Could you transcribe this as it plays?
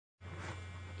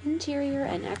Interior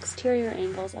and exterior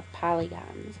angles of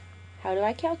polygons. How do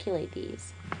I calculate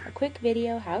these? A quick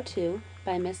video how-to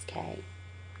by Miss K.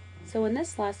 So in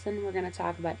this lesson we're going to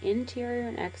talk about interior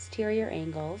and exterior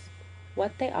angles,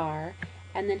 what they are,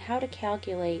 and then how to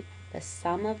calculate the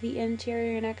sum of the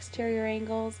interior and exterior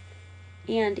angles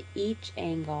and each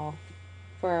angle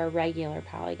for a regular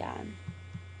polygon.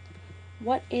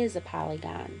 What is a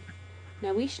polygon?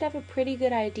 Now we should have a pretty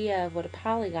good idea of what a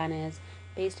polygon is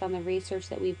based on the research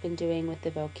that we've been doing with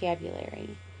the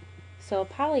vocabulary. So a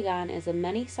polygon is a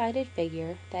many-sided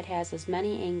figure that has as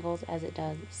many angles as it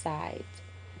does sides.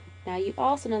 Now you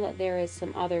also know that there is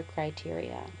some other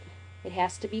criteria. It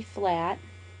has to be flat.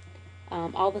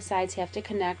 All the sides have to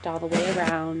connect all the way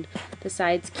around. The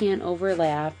sides can't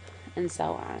overlap, and so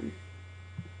on.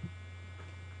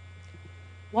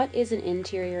 What is an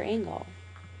interior angle?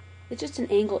 It's just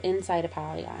an angle inside a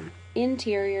polygon.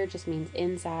 Interior just means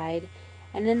inside,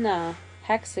 and in the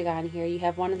hexagon here you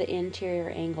have one of the interior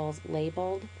angles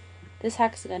labeled. This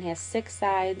hexagon has 6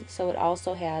 sides, so it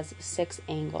also has 6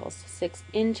 angles, 6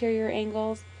 interior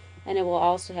angles, and it will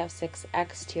also have 6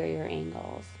 exterior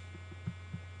angles.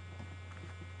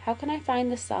 How can I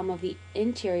find the sum of the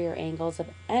interior angles of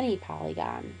any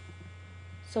polygon?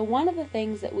 So one of the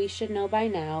things that we should know by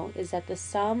now is that the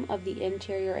sum of the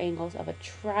interior angles of a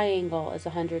triangle is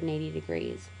 180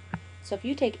 degrees. So if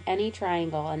you take any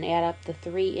triangle and add up the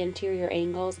 3 interior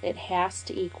angles, it has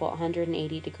to equal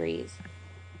 180 degrees.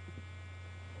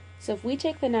 So if we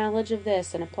take the knowledge of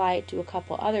this and apply it to a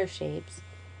couple other shapes,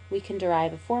 we can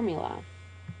derive a formula.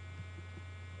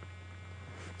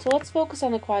 So let's focus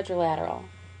on the quadrilateral.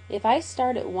 If I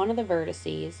start at one of the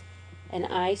vertices and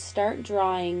I start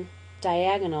drawing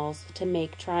diagonals to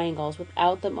make triangles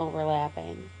without them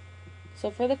overlapping.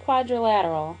 So for the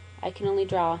quadrilateral, I can only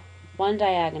draw one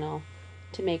diagonal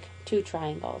to make 2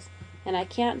 triangles. And I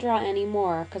can't draw any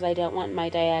more because I don't want my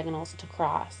diagonals to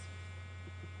cross.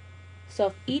 So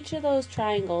if each of those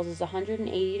triangles is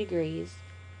 180 degrees,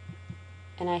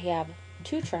 and I have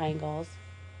 2 triangles,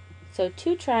 so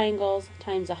 2 triangles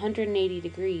times 180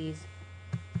 degrees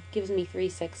gives me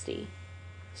 360.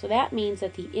 So that means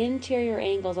that the interior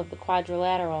angles of the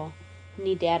quadrilateral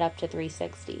need to add up to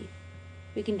 360.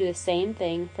 We can do the same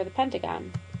thing for the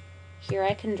pentagon. Here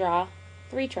I can draw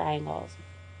 3 triangles.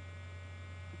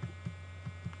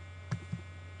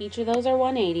 Each of those are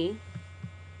 180.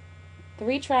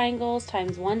 3 triangles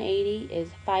times 180 is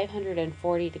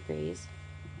 540 degrees.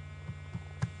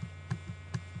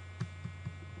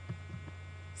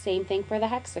 Same thing for the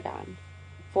hexagon.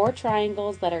 4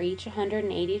 triangles that are each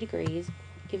 180 degrees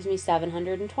gives me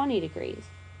 720 degrees.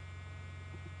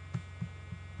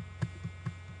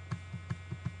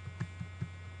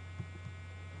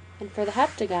 And for the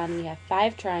heptagon, we have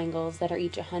 5 triangles that are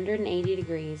each 180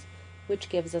 degrees, which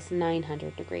gives us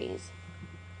 900 degrees.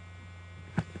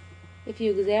 If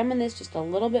you examine this just a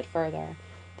little bit further,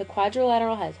 the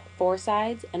quadrilateral has 4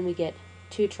 sides and we get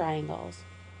 2 triangles.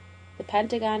 The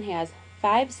pentagon has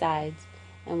 5 sides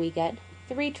and we get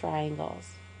 3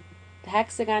 triangles. The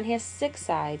hexagon has 6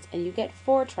 sides and you get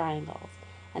 4 triangles.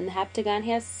 And the heptagon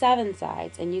has 7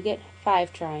 sides and you get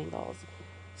 5 triangles.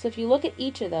 So if you look at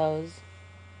each of those,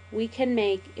 we can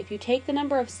make, if you take the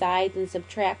number of sides and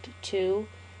subtract 2,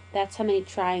 that's how many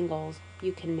triangles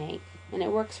you can make. And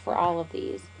it works for all of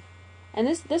these. And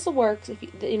this will work if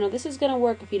this is going to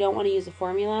work if you don't want to use a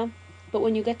formula, but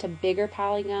when you get to bigger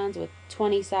polygons with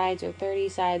 20 sides or 30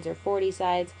 sides or 40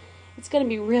 sides, it's going to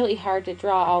be really hard to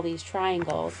draw all these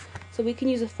triangles. So we can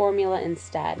use a formula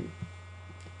instead.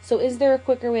 So is there a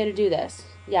quicker way to do this?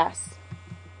 Yes.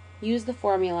 Use the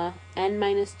formula n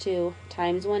minus 2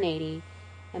 times 180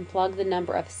 and plug the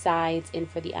number of sides in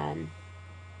for the n.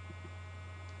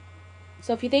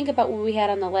 So if you think about what we had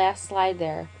on the last slide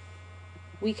there,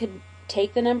 we could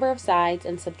take the number of sides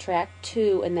and subtract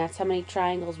 2, and that's how many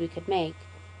triangles we could make.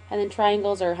 And then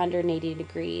triangles are 180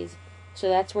 degrees. So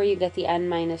that's where you get the n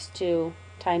minus 2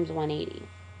 times 180.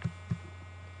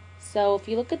 So if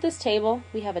you look at this table,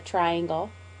 we have a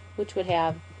triangle, which would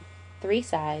have 3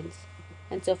 sides.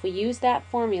 And so if we use that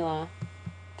formula,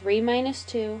 3 minus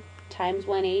 2 times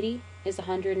 180 is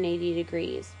 180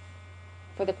 degrees.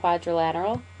 For the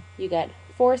quadrilateral, you get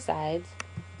 4 sides.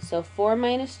 So 4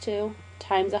 minus 2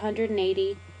 times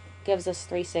 180 gives us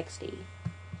 360.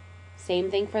 Same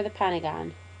thing for the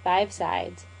pentagon, 5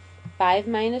 sides. 5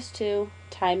 minus 2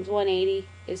 times 180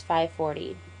 is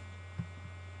 540.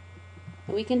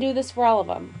 And we can do this for all of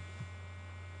them.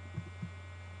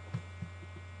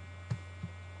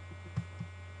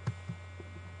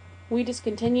 We just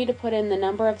continue to put in the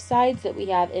number of sides that we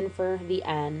have in for the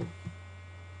n.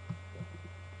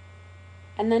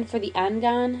 And then for the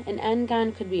n-gon, an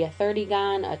n-gon could be a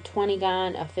 30-gon, a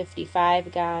 20-gon, a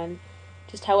 55-gon,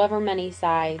 just however many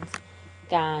sides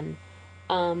gon.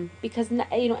 Because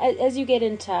as you get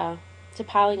into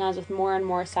polygons with more and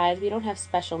more sides, we don't have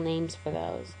special names for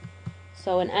those.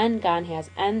 So an n-gon has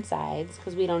n sides,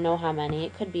 because we don't know how many.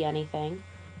 It could be anything.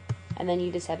 And then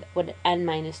you just have n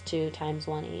minus 2 times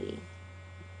 180.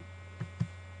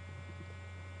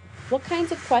 What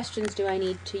kinds of questions do I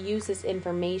need to use this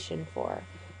information for?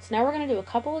 So now we're going to do a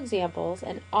couple examples,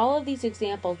 and all of these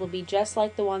examples will be just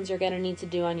like the ones you're going to need to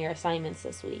do on your assignments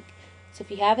this week. So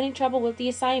if you have any trouble with the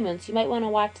assignments, you might want to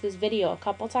watch this video a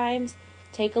couple times,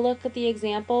 take a look at the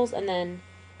examples, and then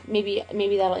maybe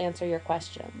that'll answer your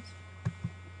questions.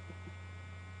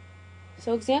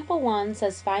 So example 1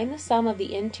 says find the sum of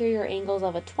the interior angles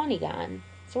of a 20-gon.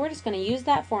 So we're just going to use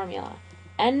that formula.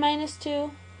 N minus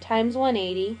 2 times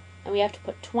 180, and we have to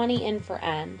put 20 in for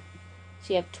n.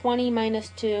 So you have 20 minus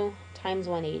 2 times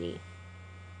 180.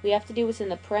 We have to do what's in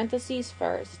the parentheses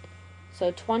first. So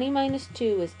 20 minus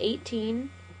 2 is 18,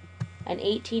 and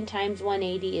 18 times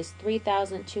 180 is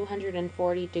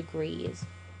 3,240 degrees.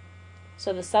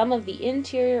 So the sum of the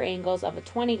interior angles of a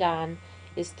 20-gon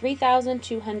is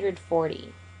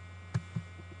 3,240.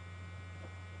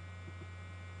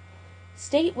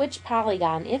 State which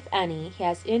polygon, if any,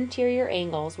 has interior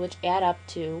angles which add up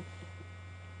to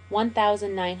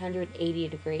 1,980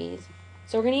 degrees.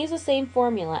 So we're going to use the same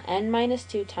formula, n minus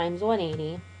 2 times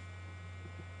 180.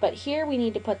 But here we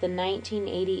need to put the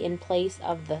 1980 in place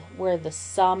of where the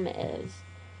sum is.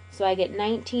 So I get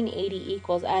 1980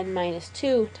 equals n minus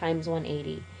 2 times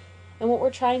 180. And what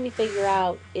we're trying to figure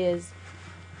out is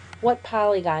what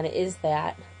polygon is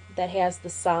that has the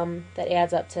sum that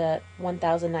adds up to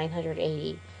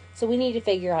 1,980. So we need to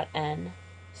figure out n.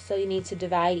 So you need to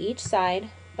divide each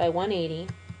side by 180.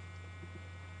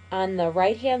 On the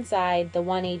right hand side, the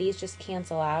 180s just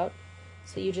cancel out,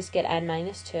 so you just get n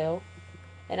minus 2.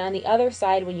 And on the other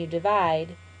side, when you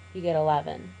divide, you get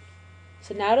 11.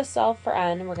 So now to solve for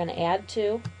n, we're going to add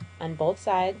 2 on both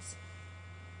sides.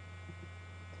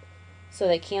 So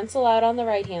they cancel out on the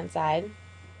right hand side,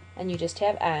 and you just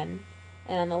have n.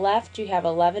 And on the left, you have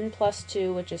 11 plus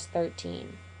 2, which is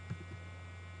 13.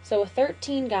 So a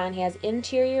 13-gon has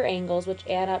interior angles which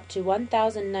add up to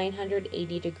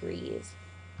 1,980 degrees.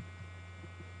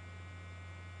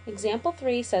 Example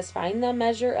 3 says find the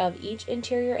measure of each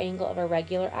interior angle of a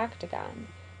regular octagon.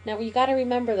 Now you got to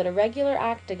remember that a regular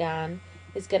octagon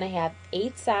is going to have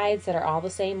 8 sides that are all the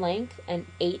same length and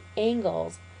 8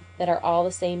 angles that are all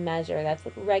the same measure. That's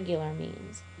what regular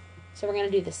means. So we're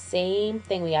going to do the same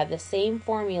thing. We have the same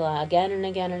formula again and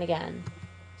again and again.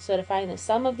 So to find the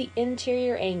sum of the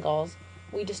interior angles,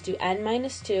 we just do n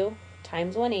minus 2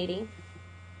 times 180.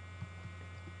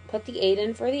 Put the 8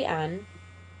 in for the n.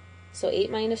 So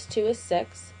 8 minus 2 is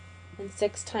 6. And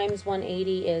 6 times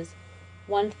 180 is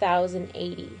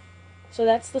 1,080. So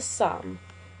that's the sum.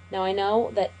 Now I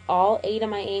know that all 8 of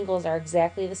my angles are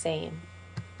exactly the same.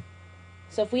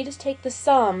 So if we just take the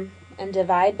sum and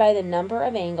divide by the number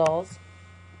of angles,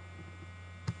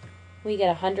 we get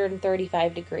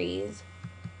 135 degrees.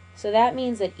 So that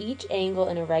means that each angle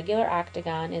in a regular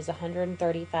octagon is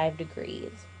 135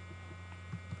 degrees.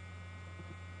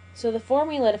 So the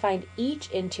formula to find each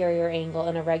interior angle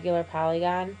in a regular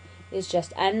polygon is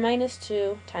just n minus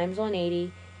 2 times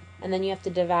 180, and then you have to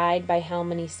divide by how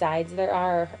many sides there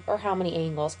are, or how many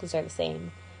angles, because they're the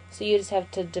same. So you just have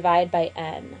to divide by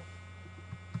n.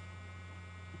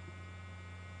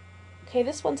 Okay,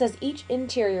 this one says each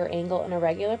interior angle in a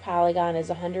regular polygon is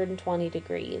 120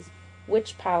 degrees.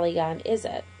 Which polygon is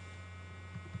it?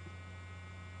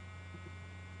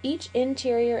 Each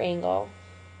interior angle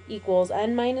equals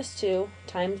n minus 2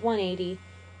 times 180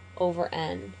 over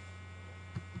n.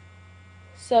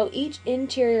 So each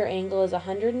interior angle is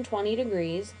 120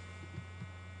 degrees,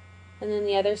 and then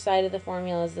the other side of the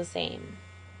formula is the same.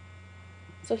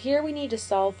 So here we need to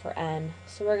solve for n.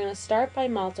 So we're going to start by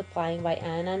multiplying by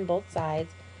n on both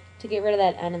sides to get rid of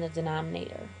that n in the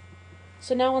denominator.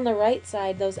 So now on the right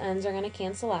side, those n's are going to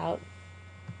cancel out,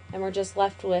 and we're just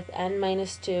left with n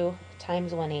minus 2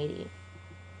 times 180.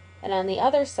 And on the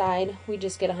other side, we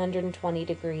just get 120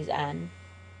 degrees n.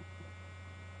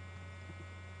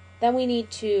 Then we need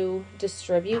to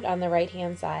distribute on the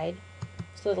right-hand side.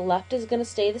 So the left is going to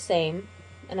stay the same,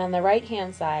 and on the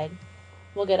right-hand side,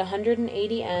 we'll get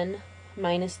 180n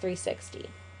minus 360.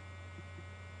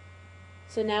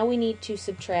 So now we need to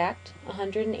subtract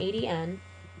 180n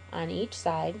on each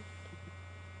side.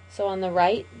 So on the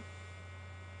right,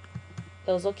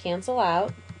 those will cancel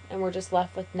out, and we're just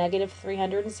left with negative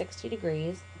 360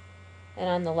 degrees. And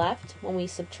on the left, when we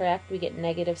subtract, we get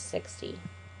negative 60.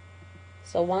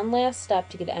 So one last step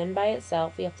to get n by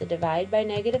itself, we have to divide by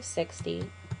negative 60.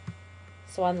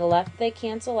 So on the left they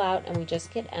cancel out and we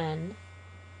just get n,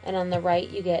 and on the right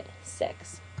you get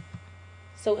 6.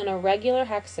 So in a regular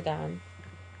hexagon,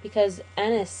 because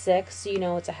n is 6, so you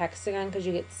know it's a hexagon because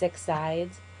you get 6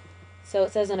 sides. So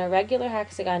it says in a regular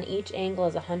hexagon each angle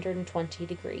is 120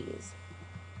 degrees.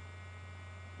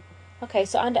 Okay,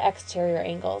 so on to exterior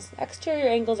angles. Exterior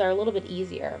angles are a little bit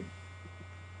easier.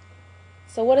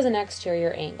 So what is an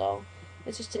exterior angle?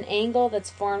 It's just an angle that's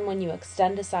formed when you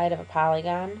extend a side of a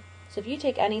polygon. So if you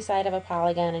take any side of a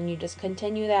polygon and you just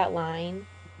continue that line,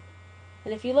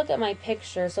 and if you look at my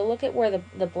picture, so look at where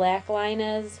the black line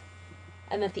is,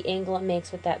 and at the angle it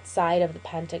makes with that side of the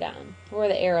pentagon, where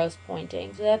the arrow's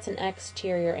pointing. So that's an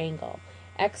exterior angle.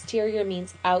 Exterior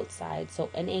means outside, so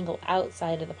an angle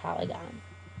outside of the polygon.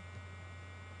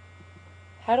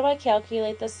 How do I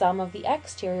calculate the sum of the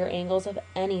exterior angles of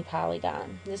any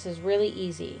polygon? This is really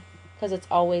easy, because it's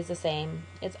always the same.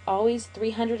 It's always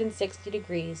 360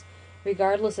 degrees,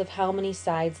 regardless of how many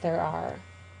sides there are.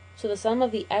 So the sum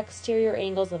of the exterior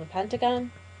angles of a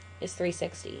pentagon is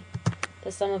 360.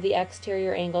 The sum of the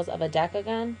exterior angles of a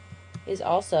decagon is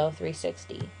also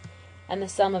 360. And the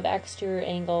sum of exterior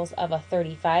angles of a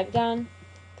 35gon,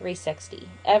 360.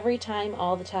 Every time,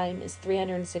 all the time, is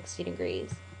 360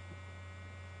 degrees.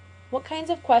 What kinds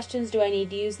of questions do I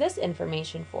need to use this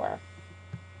information for?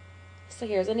 So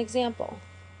here's an example.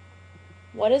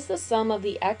 What is the sum of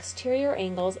the exterior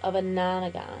angles of a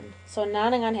nonagon? So a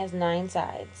nonagon has 9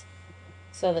 sides.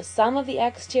 So the sum of the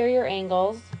exterior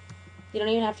angles, you don't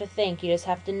even have to think, you just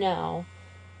have to know.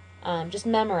 Just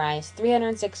memorize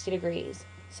 360 degrees.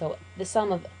 So the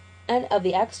sum of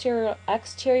the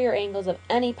exterior angles of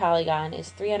any polygon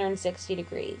is 360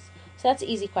 degrees. So that's an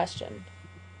easy question.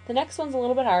 The next one's a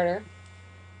little bit harder.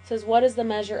 It says, what is the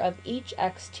measure of each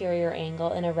exterior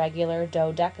angle in a regular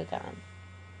dodecagon?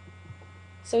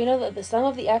 So we know that the sum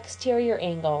of the exterior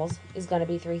angles is going to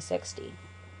be 360.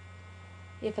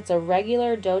 If it's a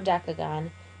regular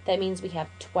dodecagon, that means we have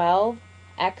 12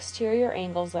 exterior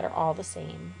angles that are all the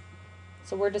same.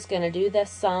 So we're just going to do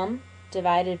this sum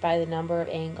divided by the number of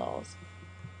angles.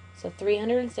 So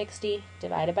 360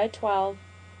 divided by 12,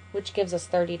 which gives us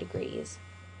 30 degrees.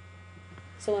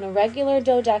 So in a regular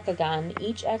dodecagon,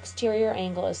 each exterior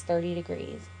angle is 30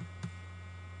 degrees.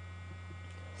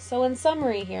 So in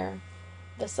summary here,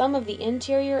 the sum of the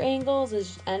interior angles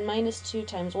is n minus 2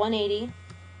 times 180.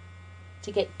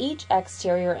 To get each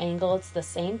exterior angle, it's the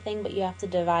same thing, but you have to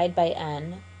divide by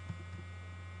n.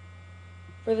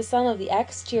 For the sum of the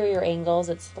exterior angles,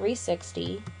 it's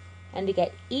 360. And to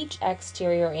get each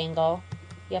exterior angle,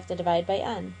 you have to divide by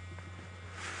n.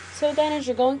 So again, as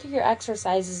you're going through your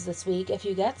exercises this week, if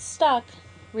you get stuck,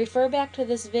 refer back to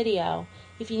this video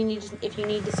if you need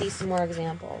to see some more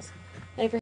examples.